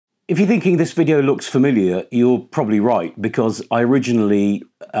If you're thinking this video looks familiar, you're probably right, because I originally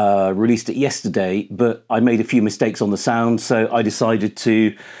released it yesterday, but I made a few mistakes on the sound, so I decided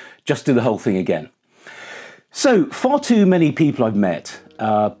to just do the whole thing again. So, far too many people I've met,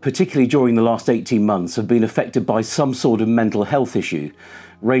 particularly during the last 18 months, have been affected by some sort of mental health issue,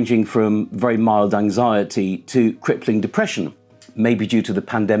 ranging from very mild anxiety to crippling depression, maybe due to the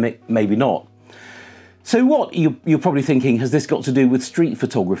pandemic, maybe not. So what, you're probably thinking, has this got to do with street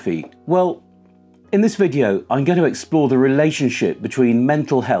photography? Well, in this video, I'm going to explore the relationship between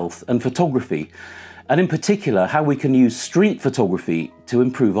mental health and photography, and in particular, how we can use street photography to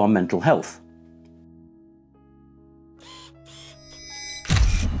improve our mental health.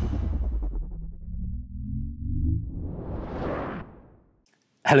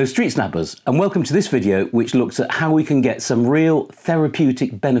 Hello StreetSnappers, and welcome to this video which looks at how we can get some real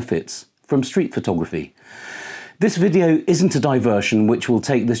therapeutic benefits from street photography. This video isn't a diversion which will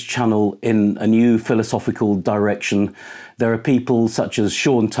take this channel in a new philosophical direction. There are people such as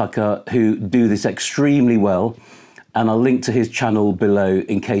Sean Tucker who do this extremely well, and I'll link to his channel below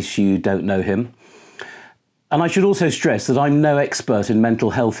in case you don't know him. And I should also stress that I'm no expert in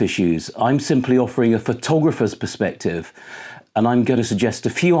mental health issues. I'm simply offering a photographer's perspective, and I'm going to suggest a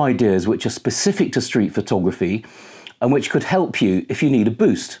few ideas which are specific to street photography and which could help you if you need a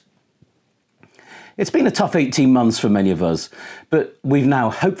boost. It's been a tough 18 months for many of us, but we've now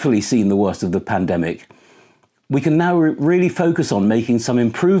hopefully seen the worst of the pandemic. We can now really focus on making some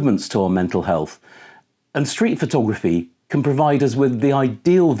improvements to our mental health, and street photography can provide us with the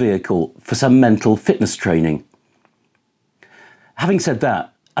ideal vehicle for some mental fitness training. Having said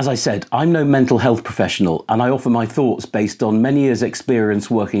that, as I said, I'm no mental health professional, and I offer my thoughts based on many years'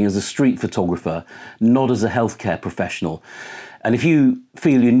 experience working as a street photographer, not as a healthcare professional. And if you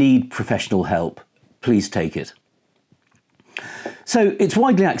feel you need professional help, please take it. So it's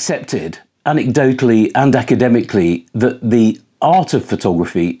widely accepted, anecdotally and academically, that the art of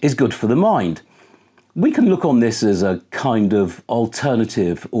photography is good for the mind. We can look on this as a kind of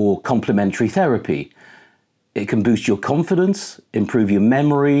alternative or complementary therapy. It can boost your confidence, improve your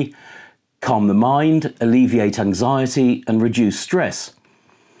memory, calm the mind, alleviate anxiety and reduce stress.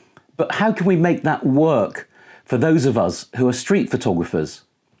 But how can we make that work for those of us who are street photographers?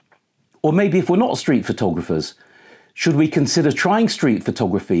 Or maybe if we're not street photographers, should we consider trying street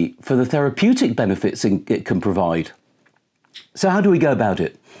photography for the therapeutic benefits it can provide? So how do we go about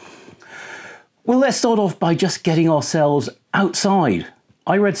it? Well, let's start off by just getting ourselves outside.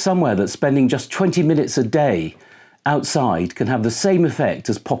 I read somewhere that spending just 20 minutes a day outside can have the same effect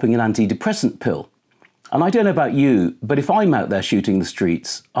as popping an antidepressant pill. And I don't know about you, but if I'm out there shooting the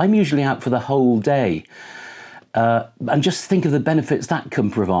streets, I'm usually out for the whole day. And just think of the benefits that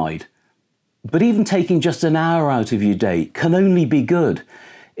can provide. But even taking just an hour out of your day can only be good.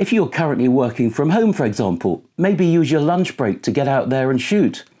 If you're currently working from home, for example, maybe use your lunch break to get out there and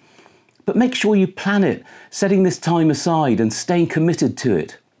shoot. But make sure you plan it, setting this time aside and staying committed to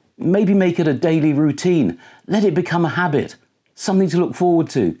it. Maybe make it a daily routine. Let it become a habit, something to look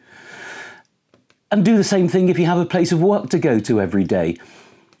forward to. And do the same thing if you have a place of work to go to every day.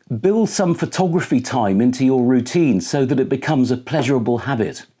 Build some photography time into your routine so that it becomes a pleasurable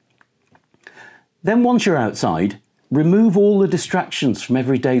habit. Then once you're outside, remove all the distractions from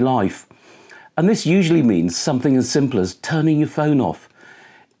everyday life. And this usually means something as simple as turning your phone off.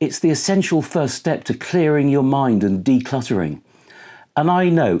 It's the essential first step to clearing your mind and decluttering. And I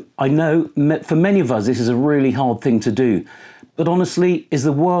know, for many of us this is a really hard thing to do. But honestly, is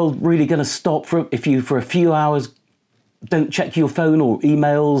the world really going to stop if you for a few hours don't check your phone or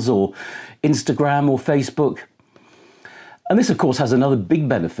emails or Instagram or Facebook? And this, of course, has another big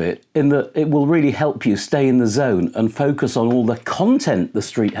benefit in that it will really help you stay in the zone and focus on all the content the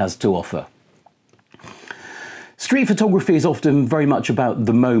street has to offer. Street photography is often very much about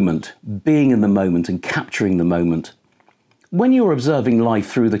the moment, being in the moment and capturing the moment. When you're observing life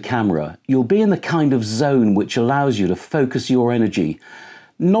through the camera, you'll be in the kind of zone which allows you to focus your energy,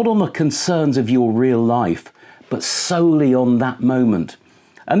 not on the concerns of your real life, but solely on that moment.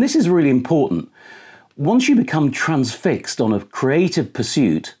 And this is really important. Once you become transfixed on a creative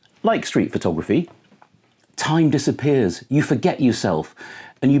pursuit, like street photography, time disappears, you forget yourself,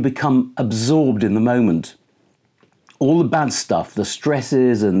 and you become absorbed in the moment. All the bad stuff, the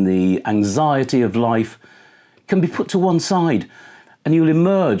stresses and the anxiety of life can be put to one side, and you'll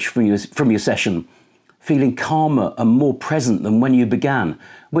emerge from your session feeling calmer and more present than when you began,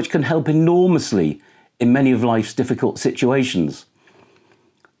 which can help enormously in many of life's difficult situations.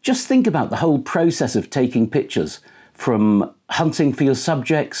 Just think about the whole process of taking pictures, from hunting for your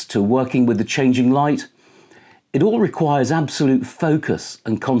subjects to working with the changing light. It all requires absolute focus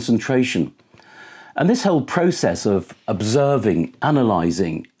and concentration. And this whole process of observing,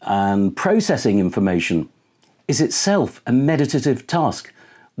 analysing and processing information is itself a meditative task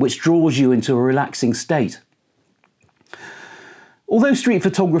which draws you into a relaxing state. Although street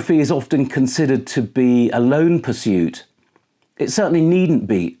photography is often considered to be a lone pursuit, it certainly needn't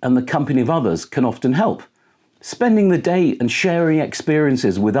be, and the company of others can often help. Spending the day and sharing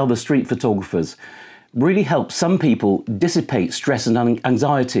experiences with other street photographers really helps some people dissipate stress and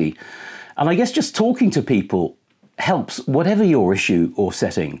anxiety. And I guess just talking to people helps whatever your issue or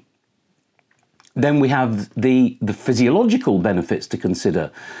setting. Then we have the physiological benefits to consider.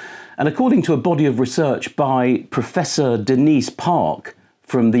 And according to a body of research by Professor Denise Park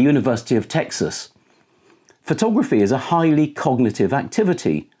from the University of Texas, photography is a highly cognitive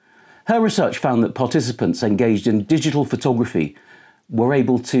activity. Her research found that participants engaged in digital photography were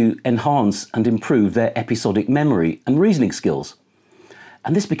able to enhance and improve their episodic memory and reasoning skills.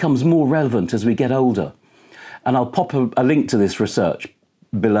 And this becomes more relevant as we get older. And I'll pop a link to this research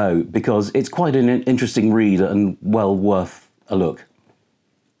below because it's quite an interesting read and well worth a look.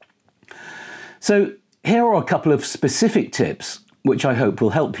 So here are a couple of specific tips which I hope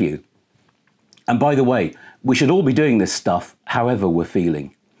will help you. And by the way, we should all be doing this stuff however we're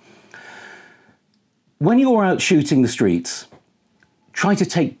feeling. When you're out shooting the streets, try to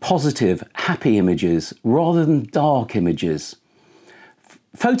take positive, happy images rather than dark images.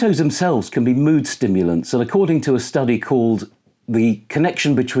 Photos themselves can be mood stimulants, and according to a study called The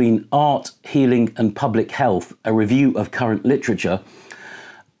Connection Between Art, Healing and Public Health, a review of current literature,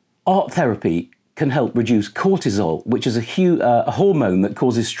 art therapy can help reduce cortisol, which is a hormone that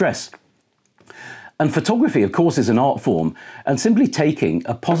causes stress. And photography, of course, is an art form, and simply taking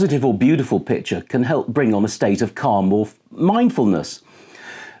a positive or beautiful picture can help bring on a state of calm or mindfulness.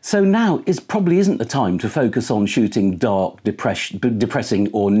 So now probably isn't the time to focus on shooting dark, depressing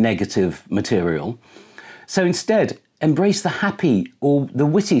or negative material. So instead, embrace the happy or the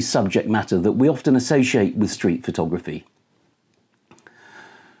witty subject matter that we often associate with street photography.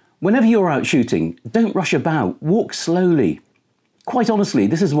 Whenever you're out shooting, don't rush about, walk slowly. Quite honestly,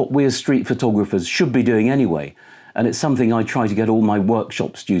 this is what we as street photographers should be doing anyway, and it's something I try to get all my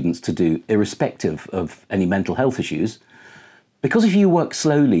workshop students to do, irrespective of any mental health issues. Because if you work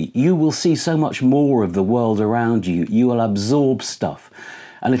slowly, you will see so much more of the world around you. You will absorb stuff,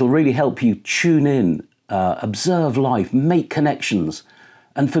 and it'll really help you tune in, observe life, make connections.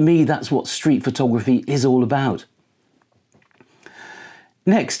 And for me, that's what street photography is all about.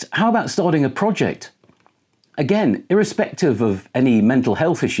 Next, how about starting a project? Again, irrespective of any mental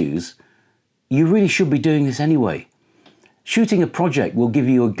health issues, you really should be doing this anyway. Shooting a project will give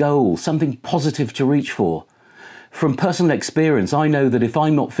you a goal, something positive to reach for. From personal experience, I know that if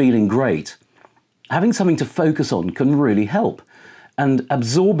I'm not feeling great, having something to focus on can really help. And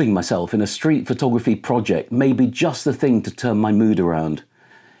absorbing myself in a street photography project may be just the thing to turn my mood around.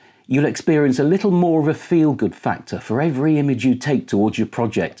 You'll experience a little more of a feel-good factor for every image you take towards your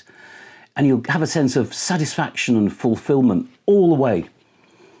project, and you'll have a sense of satisfaction and fulfillment all the way.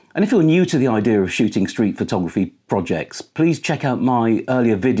 And if you're new to the idea of shooting street photography projects, please check out my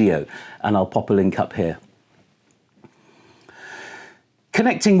earlier video, and I'll pop a link up here.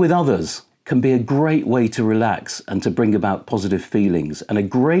 Connecting with others can be a great way to relax and to bring about positive feelings, and a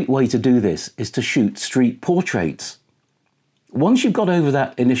great way to do this is to shoot street portraits. Once you've got over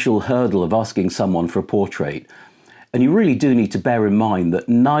that initial hurdle of asking someone for a portrait, and you really do need to bear in mind that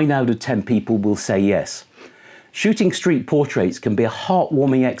 9 out of 10 people will say yes, shooting street portraits can be a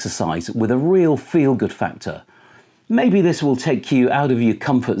heartwarming exercise with a real feel-good factor. Maybe this will take you out of your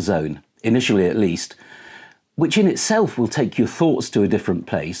comfort zone, initially at least, which in itself will take your thoughts to a different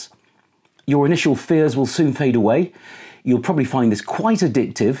place. Your initial fears will soon fade away. You'll probably find this quite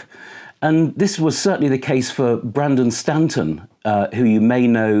addictive. And this was certainly the case for Brandon Stanton, who you may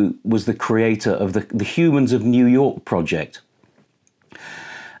know was the creator of the Humans of New York project.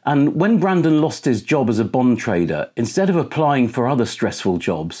 And when Brandon lost his job as a bond trader, instead of applying for other stressful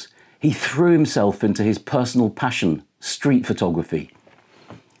jobs, he threw himself into his personal passion, street photography.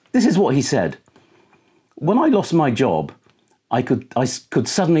 This is what he said. When I lost my job, I could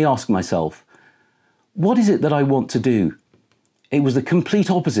suddenly ask myself, what is it that I want to do? It was the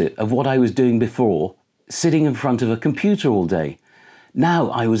complete opposite of what I was doing before, sitting in front of a computer all day. Now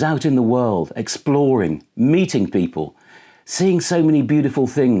I was out in the world, exploring, meeting people, seeing so many beautiful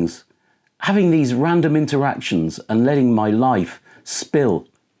things, having these random interactions and letting my life spill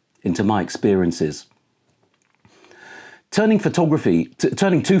into my experiences. Turning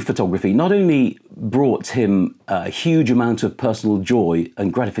to photography not only brought him a huge amount of personal joy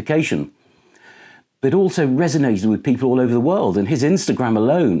and gratification, but also resonated with people all over the world. And his Instagram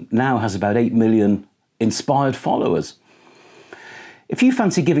alone now has about 8 million inspired followers. If you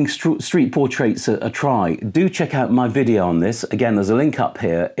fancy giving street portraits a try, do check out my video on this. Again, there's a link up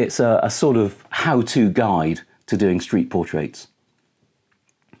here. It's a sort of how-to guide to doing street portraits.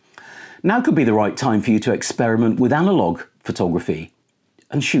 Now could be the right time for you to experiment with analog photography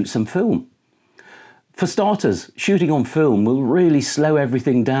and shoot some film. For starters, shooting on film will really slow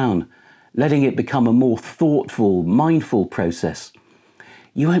everything down, letting it become a more thoughtful, mindful process.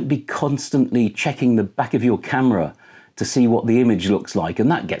 You won't be constantly checking the back of your camera to see what the image looks like,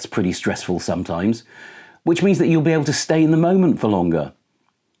 and that gets pretty stressful sometimes, which means that you'll be able to stay in the moment for longer.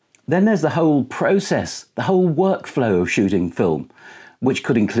 Then there's the whole process, the whole workflow of shooting film, which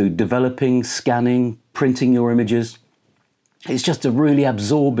could include developing, scanning, printing your images. It's just a really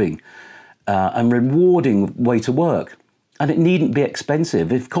absorbing and rewarding way to work. And it needn't be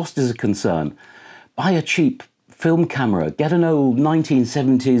expensive. If cost is a concern, buy a cheap film camera, get an old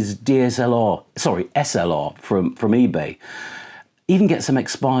 1970s SLR from eBay. Even get some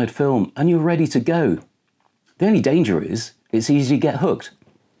expired film and you're ready to go. The only danger is it's easy to get hooked.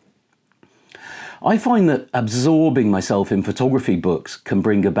 I find that absorbing myself in photography books can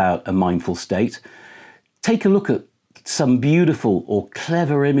bring about a mindful state. Take a look at some beautiful or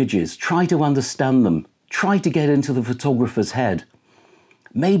clever images, try to understand them, try to get into the photographer's head.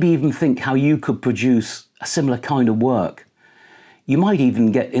 Maybe even think how you could produce a similar kind of work. You might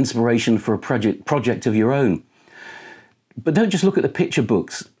even get inspiration for a project of your own. But don't just look at the picture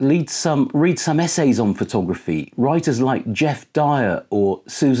books, read some essays on photography, writers like Jeff Dyer or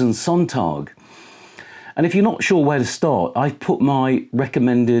Susan Sontag. And if you're not sure where to start, I've put my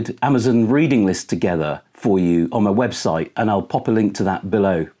recommended Amazon reading list together for you on my website, and I'll pop a link to that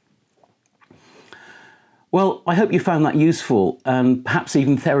below. Well, I hope you found that useful and perhaps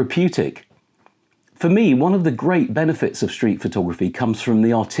even therapeutic. For me, one of the great benefits of street photography comes from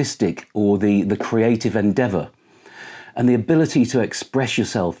the artistic or the creative endeavour, and the ability to express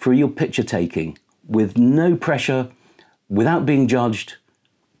yourself through your picture taking with no pressure, without being judged,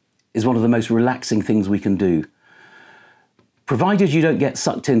 is one of the most relaxing things we can do. Provided you don't get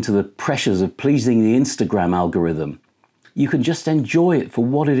sucked into the pressures of pleasing the Instagram algorithm, you can just enjoy it for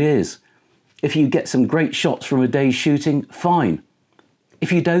what it is. If you get some great shots from a day's shooting, fine.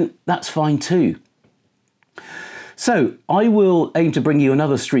 If you don't, that's fine too. So I will aim to bring you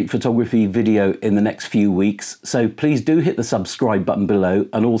another street photography video in the next few weeks, so please do hit the subscribe button below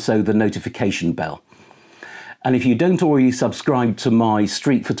and also the notification bell. And if you don't already subscribe to my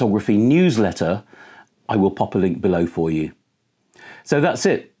street photography newsletter, I will pop a link below for you. So that's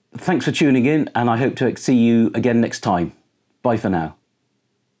it. Thanks for tuning in, and I hope to see you again next time. Bye for now.